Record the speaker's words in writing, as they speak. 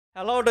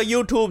Hello the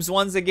YouTubes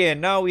once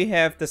again. Now we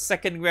are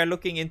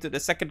looking into the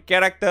second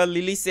character,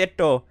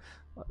 Lilisette,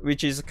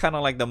 which is kind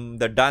of like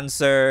the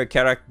dancer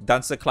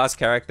class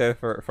character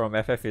from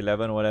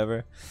FF11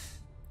 whatever.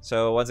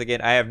 So once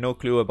again, I have no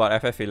clue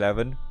about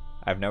FF11.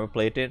 I've never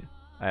played it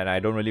and I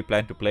don't really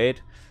plan to play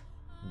it.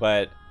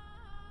 But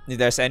if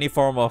there's any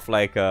form of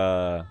like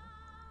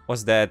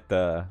what's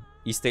that,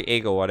 Easter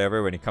egg or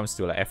whatever when it comes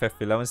to like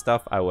FF11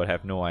 stuff, I would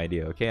have no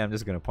idea. Okay, I'm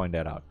just gonna point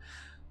that out.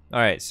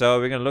 Alright, so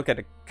we're gonna look at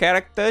the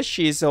character.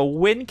 She's a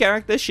Win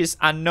character. She's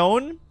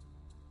unknown.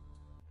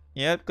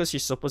 Yeah, because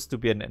she's supposed to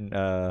be an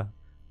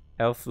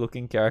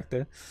elf-looking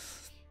character.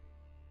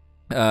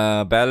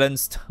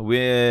 Balanced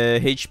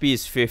with HP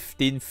is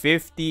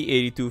 1550,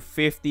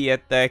 8250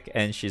 attack,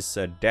 and she's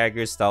a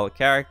dagger-style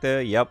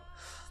character. Yep.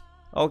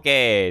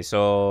 Okay,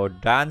 so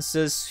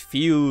Dancer's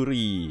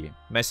Fury.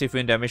 Massive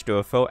wind damage to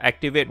a foe.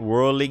 Activate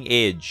Whirling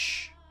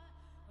Edge.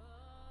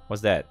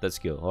 What's that? That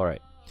skill.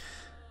 Alright.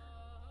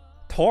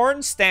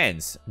 Torn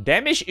Stance.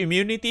 Damage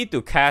immunity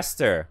to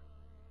caster.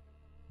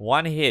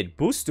 1 hit.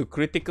 Boost to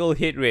critical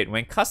hit rate.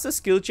 When caster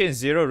skill chain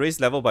 0,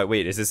 raise level by...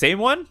 Wait, it's the same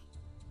one?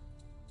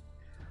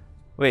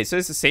 Wait, so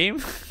it's the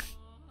same?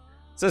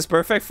 So it's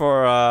perfect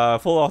for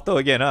full auto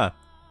again, huh?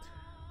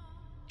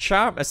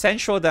 Charm.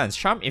 Essential Dance.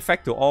 Charm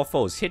effect to all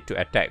foes. Hit to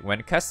attack.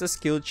 When caster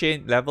skill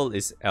chain level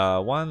is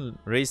 1,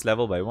 raise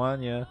level by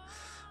 1, yeah.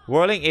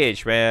 Whirling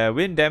Edge. Where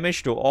win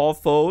damage to all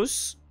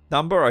foes.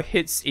 Number of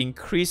hits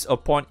increase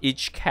upon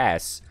each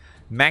cast.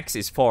 Max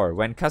is 4.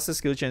 When caster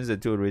skill changes the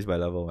 2, raised by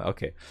level 1.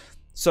 Okay.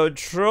 So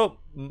Trope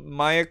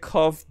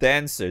Mayakov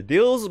Dancer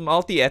deals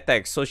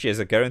multi-attack, so she has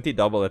a guaranteed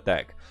double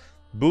attack.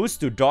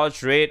 Boost to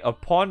dodge rate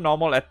upon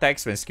normal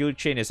attacks when skill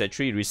chain is at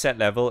 3, reset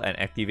level and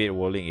activate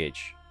Whirling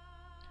Edge.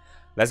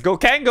 Let's go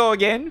Kango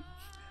again!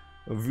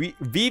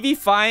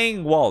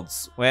 Vivifying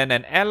Waltz. When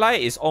an ally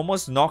is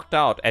almost knocked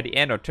out at the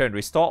end of turn,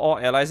 restore all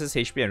allies'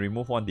 HP and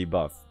remove 1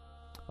 debuff.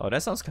 Oh,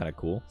 that sounds kind of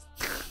cool.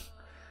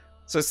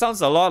 So it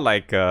sounds a lot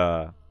like,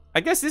 I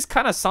guess this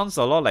kind of sounds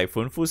a lot like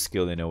Funfu's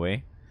skill in a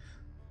way.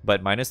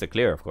 But minus the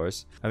clear, of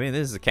course. I mean,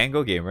 this is a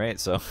Kango game, right?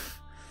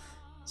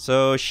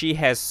 So she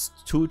has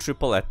 2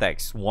 triple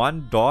attacks.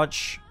 1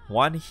 dodge,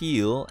 1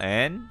 heal,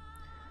 and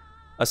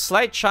a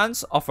slight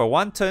chance of a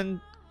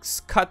 1-turn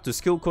cut to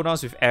skill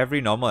cooldowns with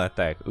every normal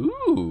attack.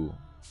 Ooh.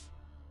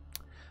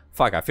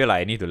 Fuck, I feel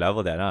like I need to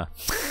level that, huh?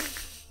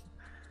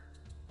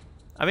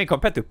 I mean,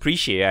 compared to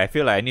Appreciate, I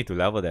feel like I need to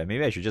level that.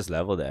 Maybe I should just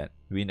level that.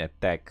 Win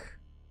attack,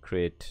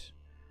 crit.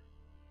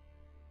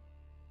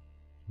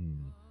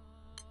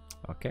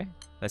 Okay,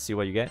 let's see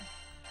what you get.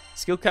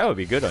 Skill cap will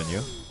be good on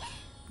you.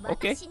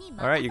 Okay,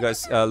 alright, you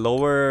guys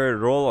lower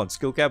roll on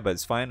skill cap, but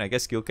it's fine. I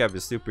guess skill cap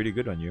is still pretty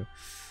good on you.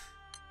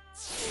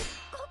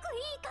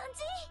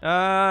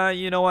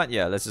 You know what?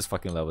 Yeah, let's just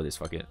fucking level this.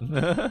 Fuck it.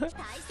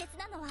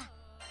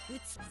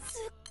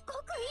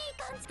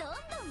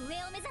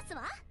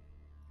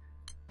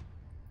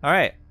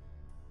 Alright.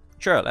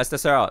 Sure, let's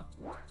test her out.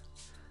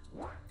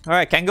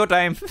 Alright, Kango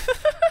time.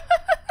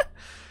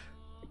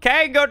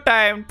 Kango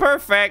time!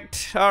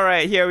 Perfect!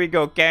 Alright, here we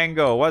go.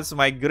 Kango. What's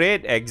my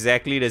grade?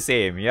 Exactly the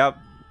same. Yup.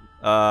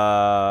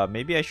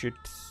 Maybe I should...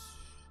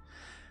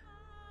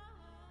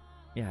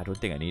 Yeah, I don't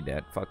think I need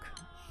that. Fuck.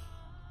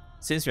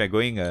 Since we're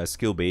going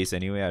skill base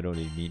anyway, I don't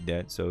really need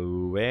that.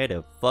 So where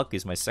the fuck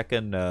is my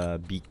second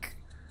beak?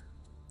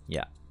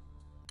 Yeah.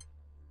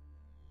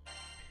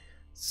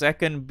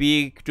 Second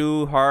beak,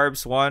 2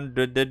 harps, 1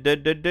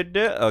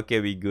 okay,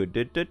 we good.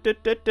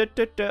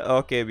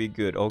 Okay, we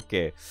good.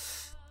 Okay.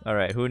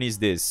 Alright, who needs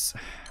this?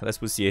 Let's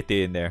put Siete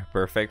in there.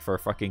 Perfect for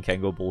fucking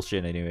Kango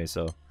bullshit anyway,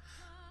 so.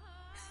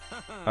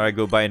 Alright,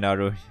 goodbye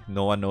Naru.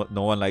 No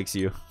one likes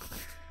you.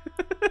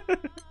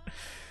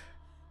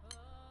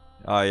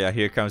 Oh yeah,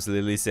 here comes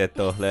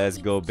Lilisette. Let's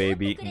go,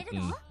 baby.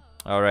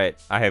 Alright,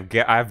 I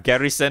have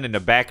Garrison in the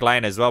back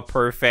line as well.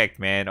 Perfect,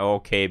 man.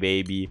 Okay,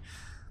 baby.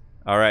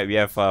 Alright, we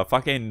have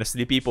fucking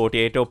Sleepy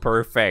Potato.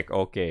 Perfect.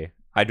 Okay.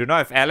 I do not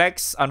have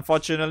Alex,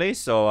 unfortunately.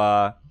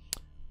 So,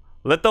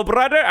 little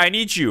brother, I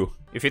need you.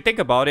 If you think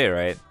about it,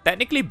 right?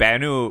 Technically,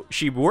 Banu,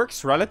 she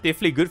works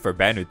relatively good for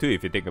Banu too,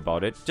 if you think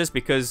about it. Just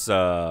because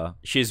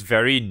she's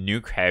very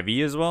nuke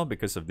heavy as well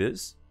because of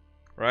this.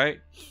 Right?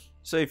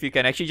 So if you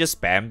can actually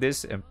just spam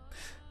this,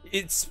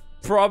 it's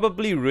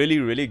probably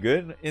really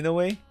good in a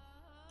way.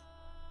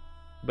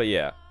 But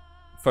yeah.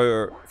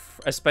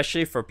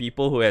 Especially for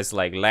people who has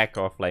like lack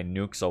of like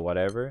nukes or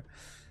whatever,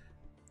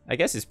 I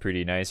guess it's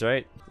pretty nice,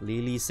 right?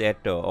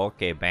 Lilisette,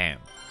 okay, bam.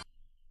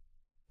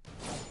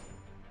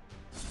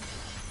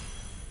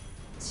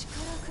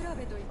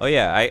 Oh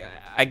yeah,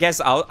 I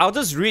guess I'll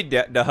just read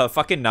her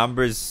fucking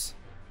numbers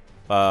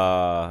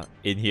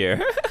in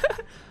here.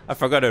 I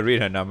forgot to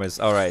read her numbers.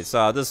 Alright, so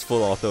I'll just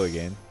full auto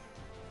again.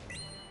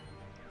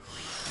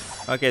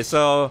 Okay,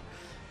 so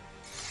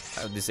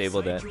I'll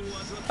disable that.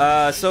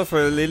 So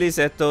for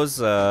Lilisette's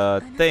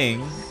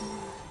thing,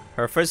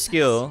 her first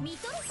skill,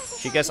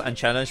 she gets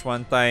unchallenged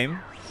 1 time,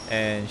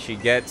 and she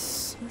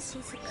gets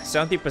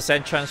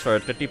 70% chance for a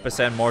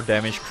 30% more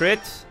damage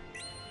crit.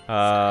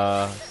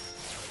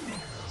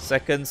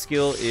 Second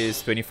skill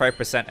is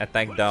 25%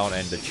 attack down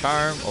and the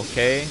charm.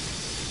 Okay.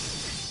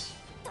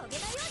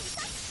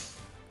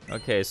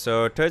 Okay,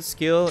 so third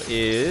skill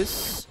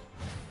is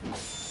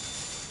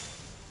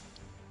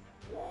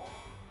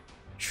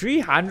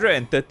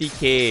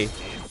 330k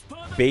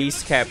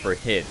base cap per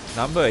hit.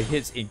 Number of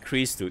hits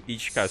increase to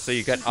each cast, so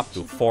you get up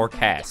to 4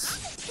 casts.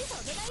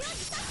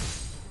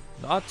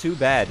 Not too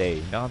bad,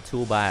 eh? Not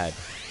too bad.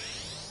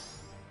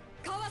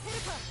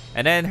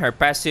 And then her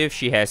passive,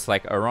 she has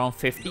like around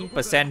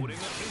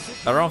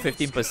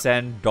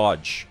 15%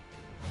 dodge.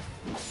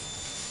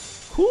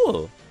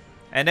 Cool.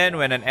 And then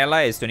when an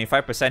ally is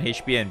 25%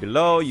 HP and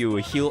below, you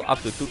will heal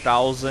up to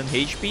 2000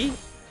 HP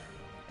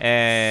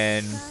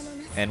and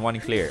 1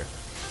 clear.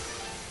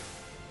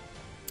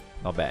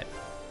 Not bad.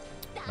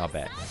 Not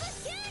bad.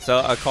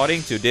 So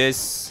according to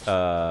this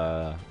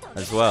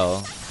as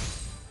well,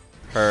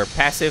 her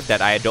passive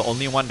that the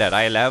only one that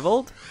I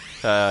leveled,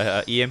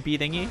 EMP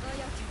thingy,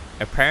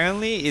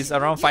 apparently is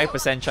around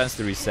 5% chance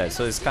to reset.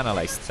 So it's kind of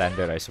like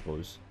standard, I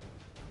suppose.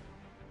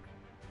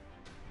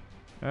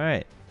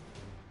 Alright.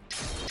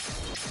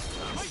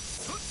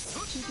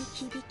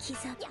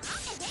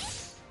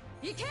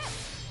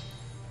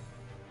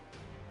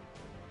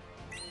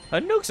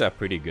 Her nukes are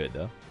pretty good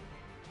though.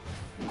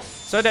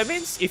 So that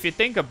means if you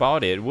think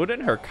about it,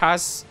 wouldn't her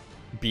cast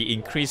be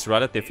increased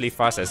relatively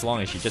fast as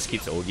long as she just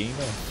keeps oging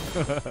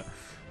though?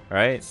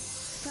 Right?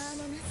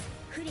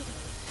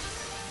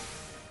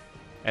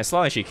 As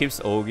long as she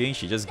keeps oging,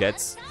 she just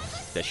gets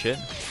that shit.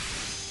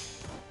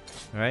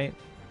 Right?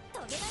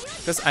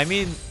 Because I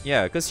mean,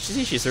 yeah, because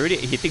she's already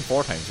hitting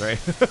 4 times, right?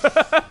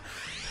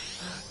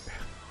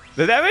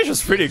 The damage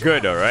was pretty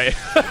good though, right?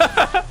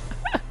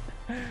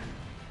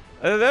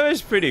 The damage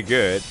is pretty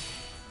good.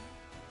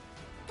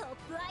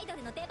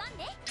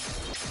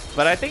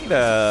 But I think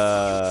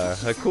her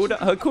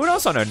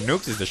cooldowns on her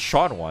nukes is the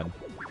short one.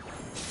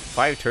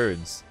 5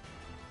 turns.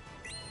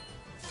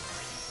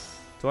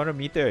 200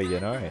 meter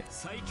again, alright.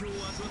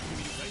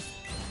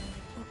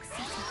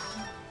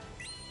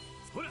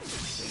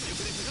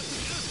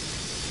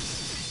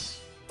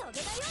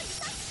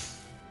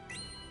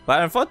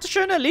 But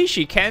unfortunately,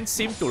 she can't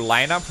seem to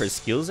line up her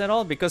skills at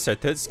all because her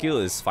third skill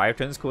is 5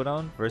 turns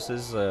cooldown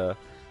versus,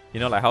 you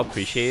know, like how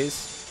Prishe is.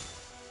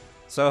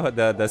 So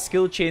the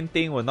skill chain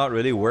thing will not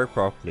really work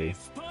properly,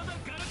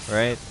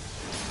 right?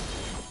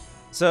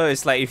 So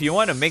it's like if you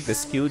want to make the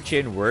skill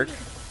chain work,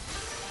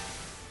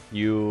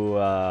 you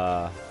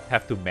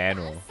have to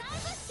manual,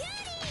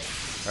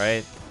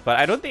 right? But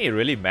I don't think it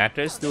really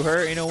matters to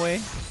her in a way.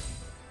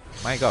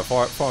 My god,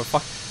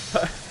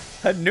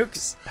 her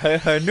nukes,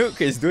 her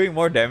nuke is doing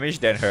more damage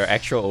than her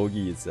actual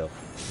Ogi itself.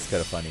 It's kind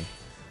of funny.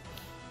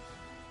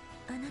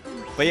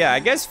 But yeah,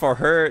 I guess for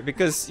her,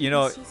 because you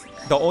know,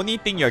 the only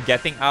thing you're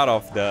getting out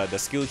of the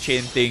skill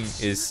chain thing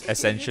is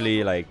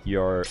essentially like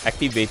you're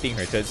activating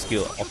her third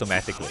skill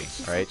automatically,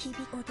 right?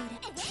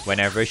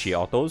 Whenever she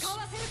autos.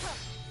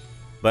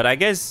 But I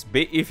guess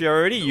if you're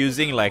already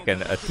using like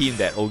a team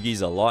that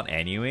Ogis a lot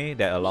anyway,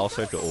 that allows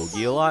her to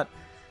Ogi a lot,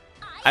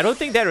 I don't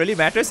think that really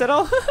matters at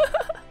all.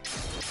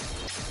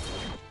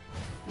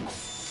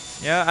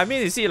 Yeah, I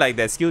mean, you see, like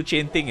that skill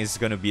chain thing is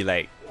gonna be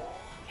like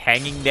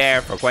hanging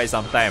there for quite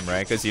some time,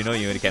 right? Because you know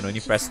you can only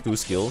press 2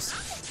 skills.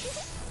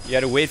 You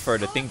have to wait for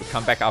the thing to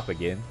come back up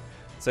again.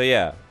 So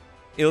yeah,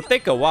 it'll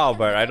take a while,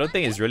 but I don't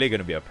think it's really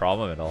gonna be a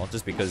problem at all.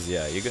 Just because,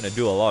 yeah, you're gonna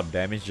do a lot of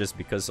damage just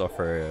because of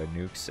her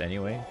nukes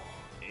anyway.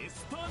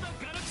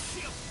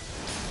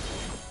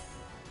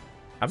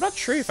 I'm not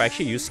sure if I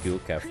actually use skill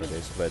cap for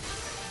this, but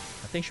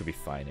I think she'll be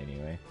fine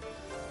anyway.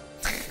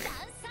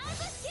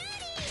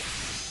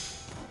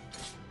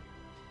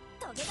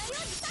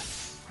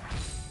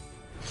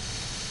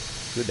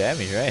 Good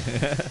damage, right?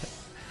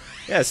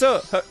 Yeah,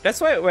 so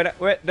that's why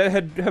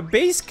her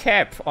base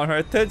cap on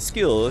her third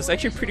skill is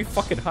actually pretty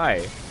fucking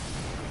high.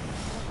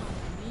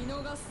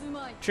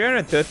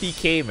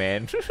 330k,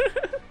 man.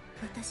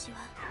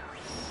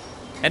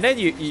 And then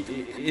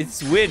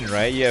it's win,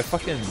 right? You have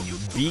fucking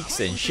beaks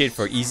and shit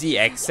for easy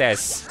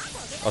access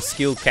or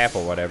skill cap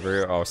or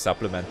whatever, or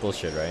supplemental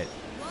shit, right?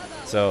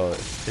 So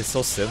it's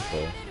so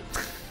simple.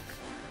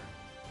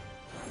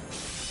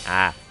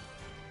 Ah.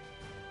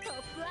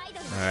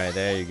 Alright,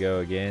 there you go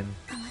again.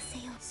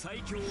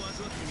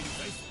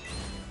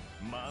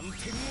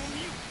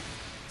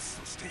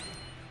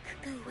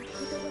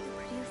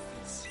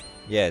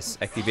 Yes,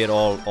 activate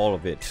all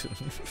of it.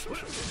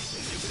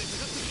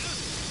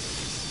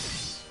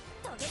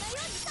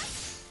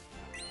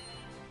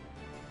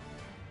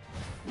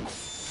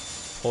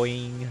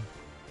 Poing.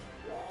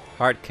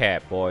 Hard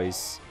cap,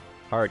 boys.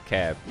 Hard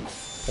cap.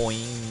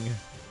 Poing.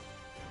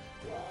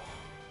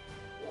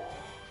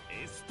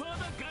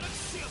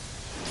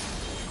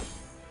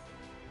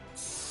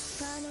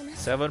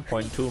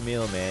 7.2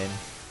 mil, man.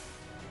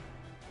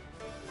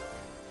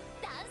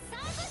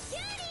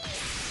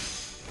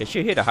 Can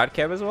she hit a hard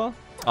cap as well?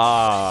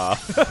 Ah.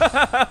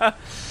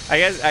 I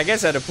guess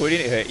I had to put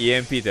in her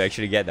EMP to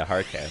actually get the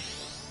hard cap.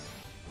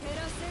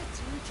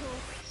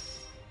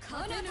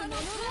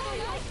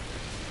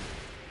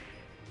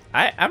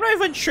 I'm not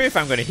even sure if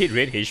I'm gonna hit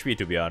red HP,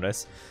 to be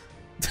honest.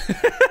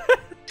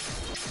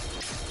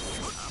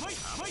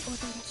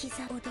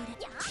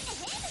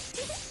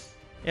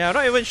 Yeah, I'm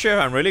not even sure if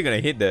I'm really gonna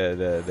hit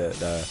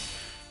the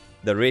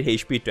red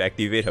HP to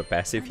activate her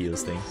passive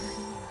heals thing.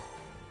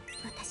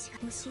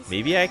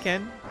 Maybe I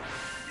can.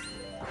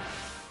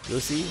 We'll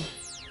see.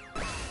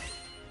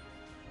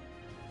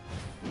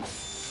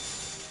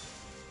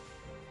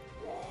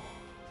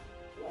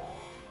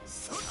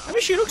 I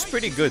mean, she looks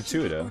pretty good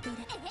too, though.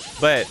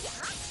 But,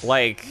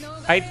 like,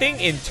 I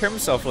think in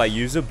terms of like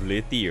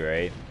usability,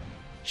 right?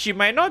 She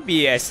might not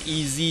be as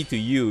easy to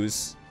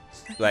use,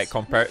 like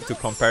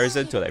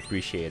comparison to like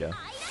Appreciator.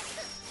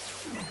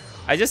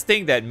 I just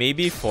think that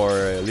maybe for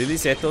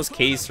Lilisette's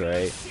case,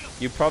 right,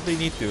 you probably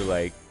need to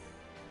like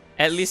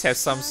at least have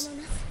some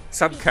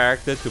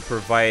character to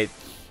provide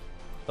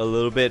a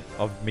little bit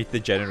of meter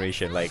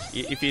generation. Like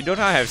if you don't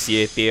have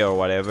Siete or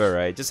whatever,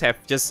 right,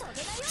 just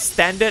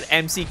standard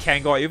MC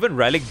Kangor or even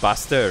Relic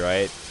Buster,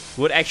 right,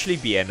 would actually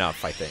be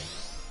enough, I think.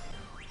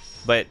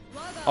 But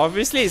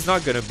obviously it's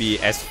not gonna be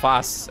as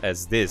fast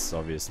as this,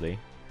 obviously.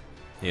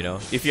 You know,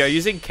 if you're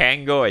using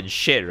Kango and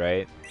shit,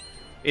 right,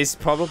 it's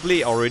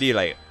probably already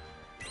like,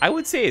 I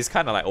would say it's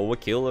kind of like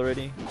overkill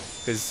already,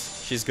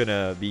 because she's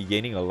gonna be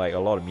gaining a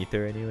lot of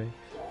meter anyway.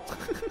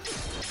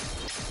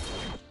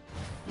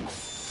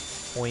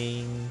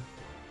 Boing.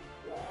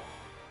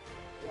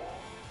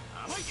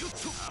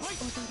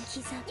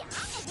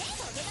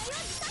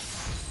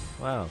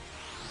 Wow.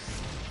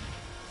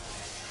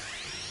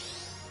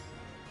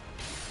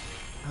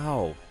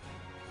 Ow.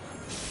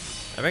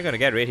 Am I gonna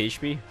get red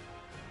HP?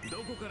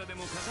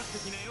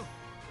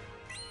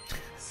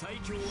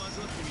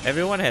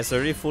 Everyone has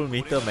already full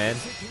meter, man.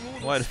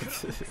 What?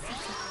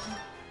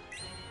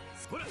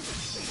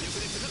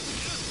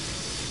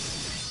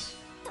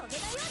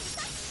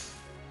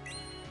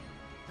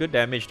 Good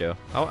damage though.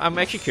 I'm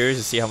actually curious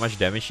to see how much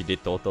damage she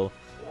did total.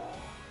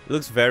 It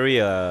looks very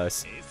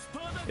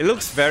it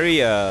looks very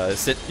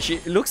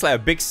it looks like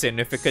a big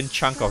significant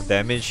chunk of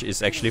damage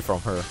is actually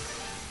from her.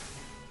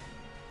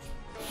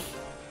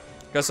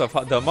 Because of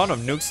the amount of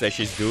nukes that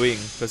she's doing,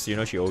 because you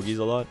know she Ogis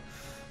a lot.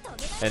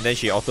 And then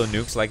she auto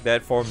nukes like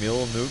that. 4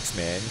 mil nukes,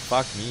 man.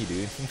 Fuck me,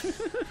 dude.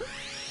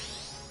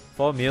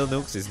 4 mil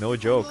nukes is no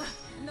joke.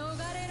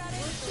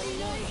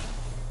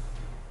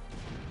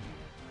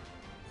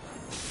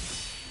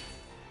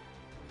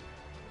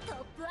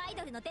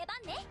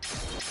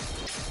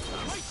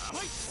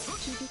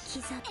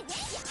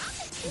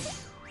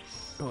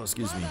 Oh,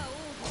 excuse me.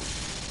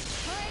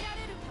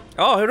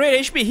 Oh, red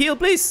HP, heal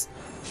please!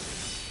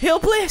 Heal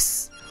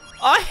please!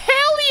 Oh,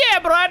 hell yeah,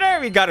 brother!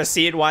 We gotta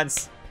see it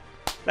once.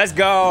 Let's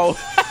go!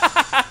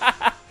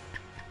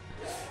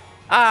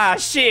 Ah,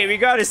 shit, we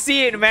gotta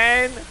see it,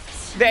 man!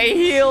 They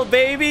heal,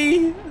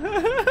 baby!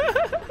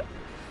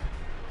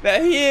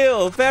 They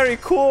heal! Very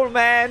cool,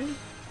 man!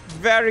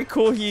 Very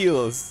cool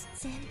heals.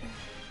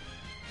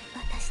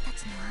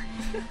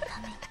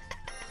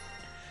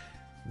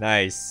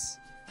 Nice.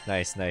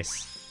 Nice,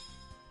 nice.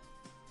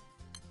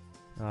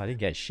 Oh, I didn't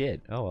get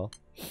shit. Oh well.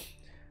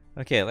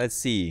 Okay, let's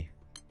see.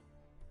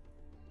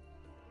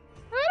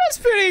 Oh, that's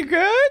pretty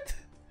good!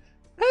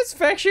 That's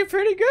actually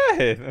pretty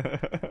good!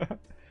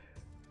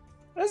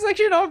 That's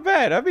actually not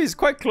bad. I mean, it's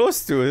quite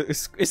close to it.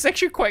 It's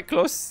actually quite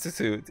close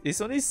to.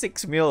 It's only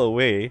 6 mil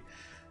away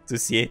to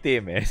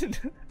Siete, man.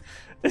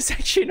 That's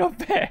actually not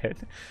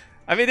bad.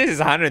 I mean, this is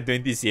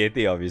 120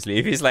 Siete, obviously.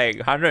 If it's like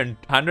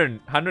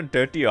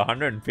 130 or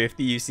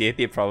 150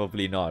 Siete,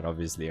 probably not,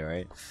 obviously,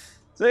 right?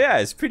 So yeah,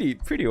 it's pretty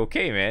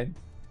okay, man.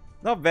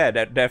 Not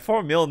bad. That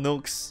 4 mil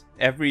nukes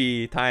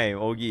every time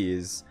Ogi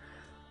is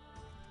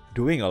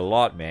doing a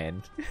lot,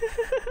 man.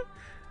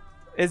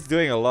 It's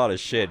doing a lot of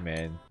shit,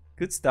 man.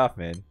 Good stuff,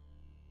 man.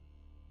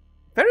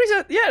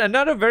 Yeah,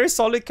 another very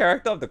solid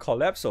character of the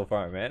collab so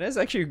far, man. That's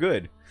actually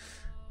good.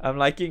 I'm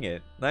liking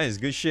it. Nice,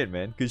 good shit,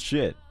 man. Good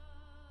shit.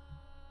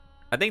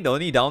 I think the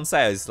only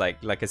downside is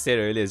like I said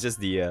earlier, is just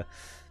the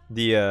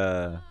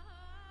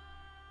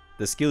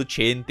skill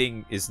chain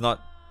thing is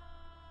not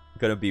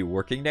gonna be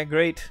working that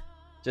great,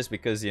 just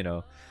because, you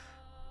know,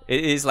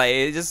 it's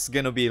just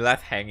gonna be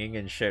left hanging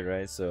and shit,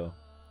 right? So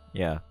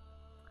yeah.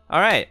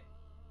 Alright,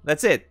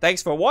 that's it.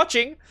 Thanks for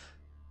watching.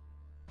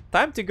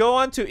 Time to go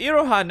on to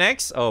Iroha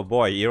next. Oh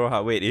boy,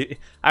 Iroha. Wait,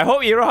 I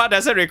hope Iroha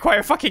doesn't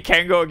require fucking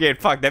Kango again.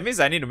 Fuck, that means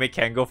I need to make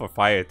Kango for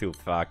fire too.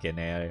 Fucking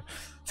hell.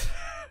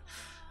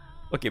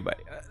 Okay, bye.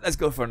 Let's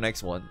go for the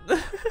next one.